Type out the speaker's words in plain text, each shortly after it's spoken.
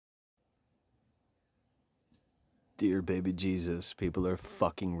Dear baby Jesus, people are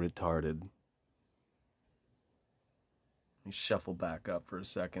fucking retarded. Let me shuffle back up for a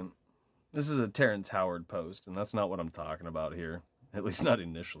second. This is a Terrence Howard post, and that's not what I'm talking about here. At least not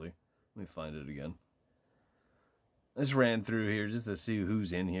initially. Let me find it again. I just ran through here just to see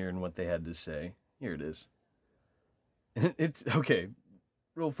who's in here and what they had to say. Here it is. It's, okay,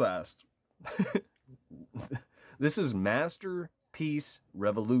 real fast. This is Masterpiece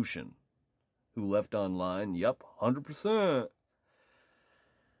Revolution. Who left online? Yup, 100%.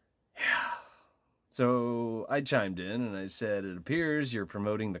 Yeah. So I chimed in and I said, it appears you're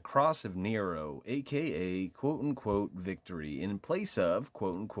promoting the cross of Nero, aka quote-unquote victory, in place of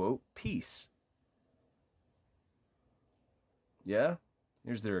quote-unquote peace. Yeah?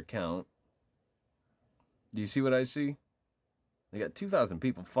 Here's their account. Do you see what I see? They got 2,000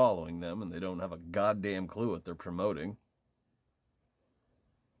 people following them and they don't have a goddamn clue what they're promoting.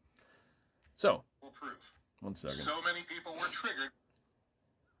 So, proof. 1 second. So many people were triggered.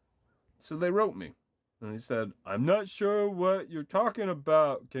 So they wrote me. And they said, I'm not sure what you're talking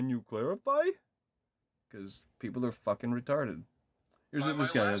about. Can you clarify? Because people are fucking retarded. Here's what this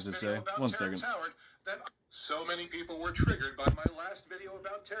guy has to say. 1 second. Howard, so many people were triggered by my last video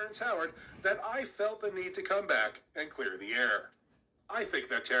about Terrence Howard that I felt the need to come back and clear the air. I think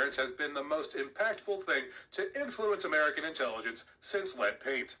that Terrence has been the most impactful thing to influence American intelligence since lead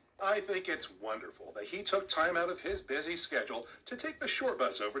paint. I think it's wonderful that he took time out of his busy schedule to take the short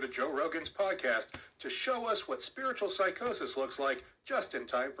bus over to Joe Rogan's podcast to show us what spiritual psychosis looks like just in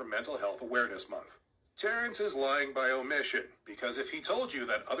time for Mental Health Awareness Month. Terrence is lying by omission, because if he told you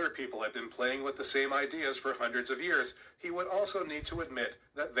that other people had been playing with the same ideas for hundreds of years, he would also need to admit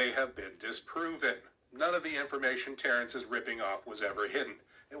that they have been disproven. None of the information Terrence is ripping off was ever hidden.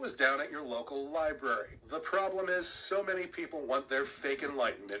 It was down at your local library. The problem is, so many people want their fake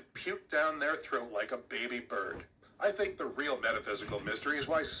enlightenment puked down their throat like a baby bird. I think the real metaphysical mystery is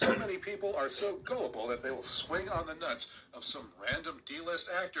why so many people are so gullible that they will swing on the nuts of some random D-list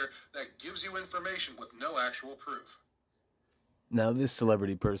actor that gives you information with no actual proof. Now, this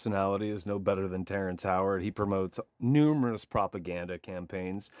celebrity personality is no better than Terrence Howard. He promotes numerous propaganda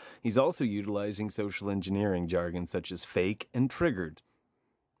campaigns. He's also utilizing social engineering jargon such as fake and triggered.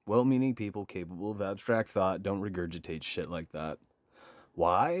 Well-meaning people capable of abstract thought don't regurgitate shit like that.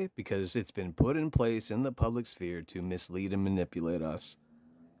 Why? Because it's been put in place in the public sphere to mislead and manipulate us.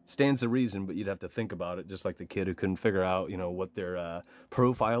 Stands to reason, but you'd have to think about it, just like the kid who couldn't figure out, what their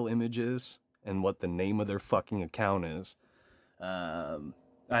profile image is and what the name of their fucking account is. I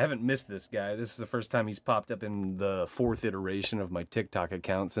haven't missed this guy. This is the first time he's popped up in the 4th iteration of my TikTok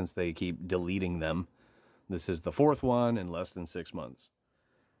account since they keep deleting them. This is the 4th one in less than 6 months.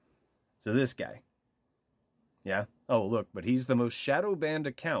 So this guy. Yeah? Oh, look, but he's the most shadow banned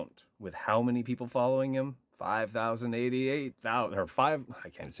account with how many people following him? 5,088,000, or I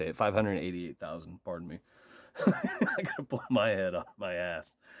can't say it, 588,000, pardon me. I gotta pull my head off my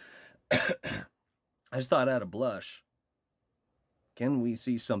ass. I just thought I'd a blush. Can we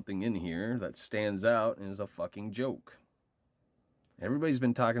see something in here that stands out and is a fucking joke? Everybody's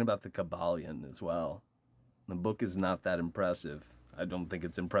been talking about the Kabbalion as well. The book is not that impressive. I don't think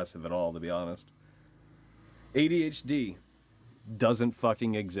it's impressive at all, to be honest. ADHD doesn't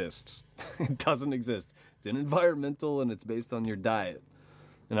fucking exist. It doesn't exist. It's an environmental and it's based on your diet.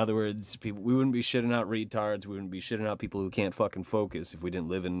 In other words, we wouldn't be shitting out retards. We wouldn't be shitting out people who can't fucking focus if we didn't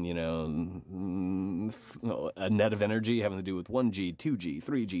live in, a net of energy having to do with 1G, 2G,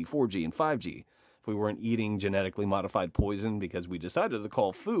 3G, 4G, and 5G. If we weren't eating genetically modified poison because we decided to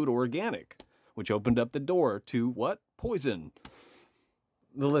call food organic, which opened up the door to what? Poison.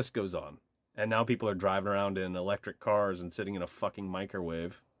 The list goes on. And now people are driving around in electric cars and sitting in a fucking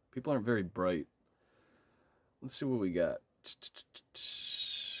microwave. People aren't very bright. Let's see what we got.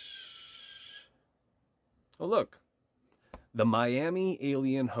 Oh, look. The Miami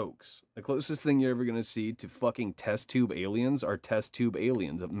alien hoax. The closest thing you're ever going to see to fucking test tube aliens are test tube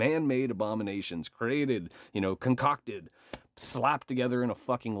aliens. Man-made abominations created, concocted, slapped together in a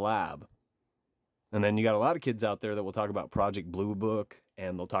fucking lab. And then you got a lot of kids out there that will talk about Project Blue Book,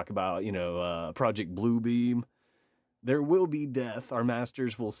 and they'll talk about, Project Blue Beam. There will be death. Our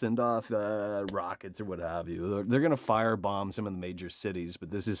masters will send off rockets or what have you. They're going to firebomb some of the major cities,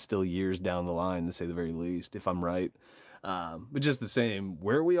 but this is still years down the line, to say the very least, if I'm right. But just the same,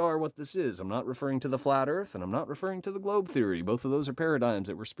 where we are, what this is. I'm not referring to the flat earth, and I'm not referring to the globe theory. Both of those are paradigms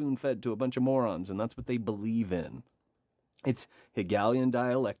that were spoon-fed to a bunch of morons, and that's what they believe in. It's Hegelian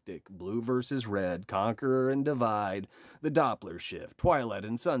dialectic, blue versus red, conquer and divide, the Doppler shift, twilight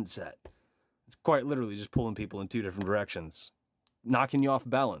and sunset. It's quite literally just pulling people in 2 different directions. Knocking you off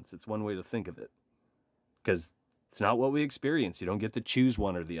balance. It's one way to think of it. Because It's not what we experience. You don't get to choose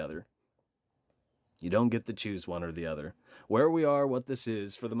one or the other. You don't get to choose one or the other. Where we are, what this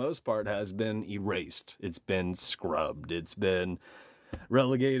is, for the most part, has been erased. It's been scrubbed. It's been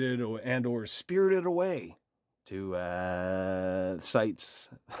relegated and or spirited away to sites,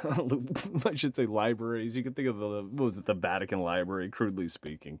 I should say libraries. You can think of the Vatican Library, crudely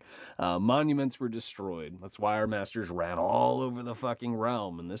speaking. Monuments were destroyed. That's why our masters ran all over the fucking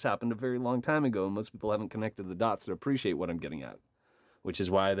realm. And this happened a very long time ago, and most people haven't connected the dots to appreciate what I'm getting at. Which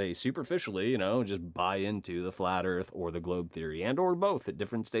is why they superficially, just buy into the flat earth or the globe theory, and or both at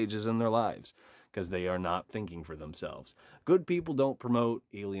different stages in their lives, because they are not thinking for themselves. Good people don't promote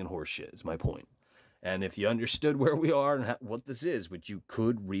alien horseshit, is my point. And if you understood where we are and what this is, which you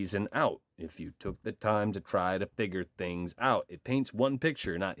could reason out, if you took the time to try to figure things out, it paints one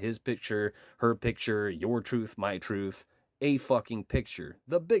picture, not his picture, her picture, your truth, my truth, a fucking picture,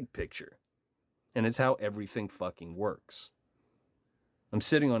 the big picture. And it's how everything fucking works. I'm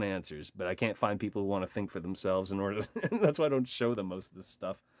sitting on answers, but I can't find people who want to think for themselves in order to... That's why I don't show them most of this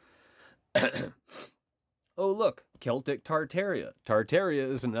stuff. Oh, look, Celtic Tartaria. Tartaria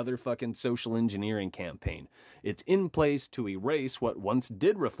is another fucking social engineering campaign. It's in place to erase what once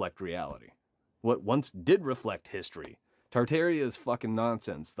did reflect reality. What once did reflect history. Tartaria is fucking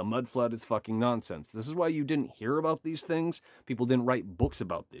nonsense. The mud flood is fucking nonsense. This is why you didn't hear about these things. People didn't write books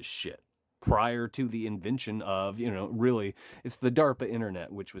about this shit. Prior to the invention of, really, it's the DARPA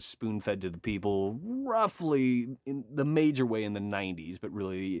internet, which was spoon-fed to the people roughly in the major way in the 90s, but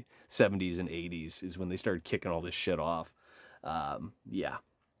really 70s and 80s is when they started kicking all this shit off. Yeah.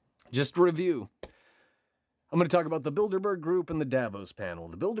 Just to review, I'm going to talk about the Bilderberg Group and the Davos panel.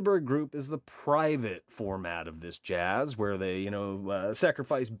 The Bilderberg Group is the private format of this jazz, where they,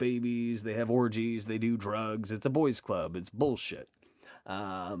 sacrifice babies, they have orgies, they do drugs. It's a boys' club. It's bullshit.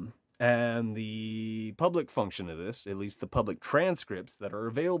 And the public function of this, at least the public transcripts that are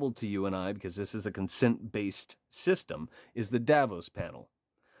available to you and I, because this is a consent-based system, is the Davos panel.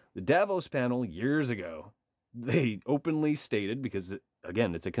 The Davos panel, years ago, they openly stated, because,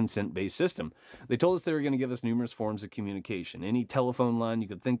 again, it's a consent-based system, they told us they were going to give us numerous forms of communication. Any telephone line you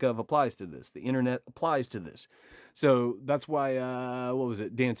could think of applies to this. The internet applies to this. So that's why,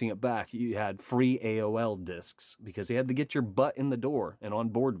 Dancing It Back, you had free AOL discs, because you had to get your butt in the door and on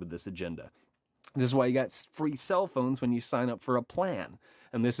board with this agenda. This is why you got free cell phones when you sign up for a plan.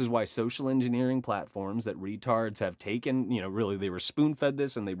 And this is why social engineering platforms that retards have taken, really they were spoon-fed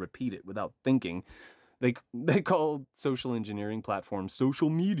this and they repeat it without thinking. They call social engineering platforms social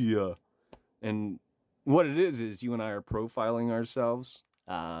media. And what it is you and I are profiling ourselves.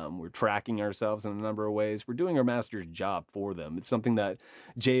 We're tracking ourselves in a number of ways. We're doing our master's job for them. It's something that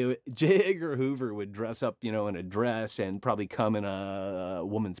J. Edgar Hoover would dress up, in a dress and probably come in a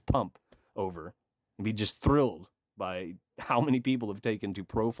woman's pump over and be just thrilled by how many people have taken to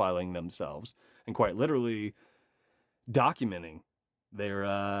profiling themselves and quite literally documenting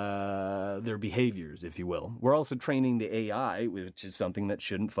their behaviors, if you will. We're also training the AI, which is something that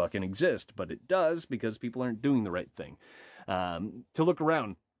shouldn't fucking exist, but it does because people aren't doing the right thing. To look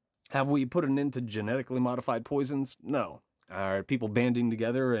around, have we put an end to genetically modified poisons? No. Are people banding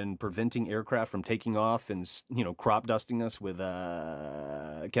together and preventing aircraft from taking off and, crop dusting us with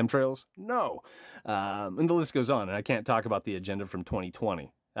chemtrails? No. And the list goes on, and I can't talk about the agenda from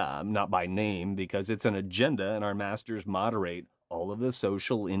 2020, not by name, because it's an agenda, and our masters moderate all of the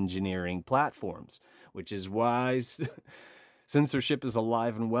social engineering platforms, which is why censorship is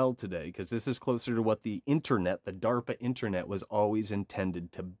alive and well today, because this is closer to what the internet, the DARPA internet, was always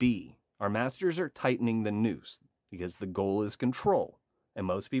intended to be. Our masters are tightening the noose because the goal is control. And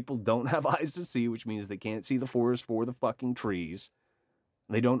most people don't have eyes to see, which means they can't see the forest for the fucking trees.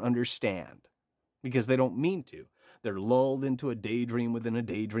 They don't understand because they don't mean to. They're lulled into a daydream within a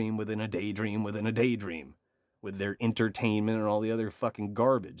daydream within a daydream within a daydream with their entertainment and all the other fucking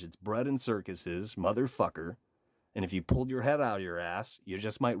garbage. It's bread and circuses, motherfucker. And if you pulled your head out of your ass, you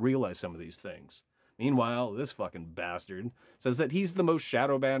just might realize some of these things. Meanwhile, this fucking bastard says that he's the most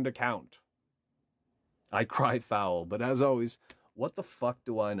shadow banned account. I cry foul, but as always, what the fuck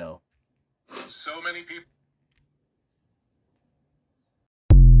do I know? So many people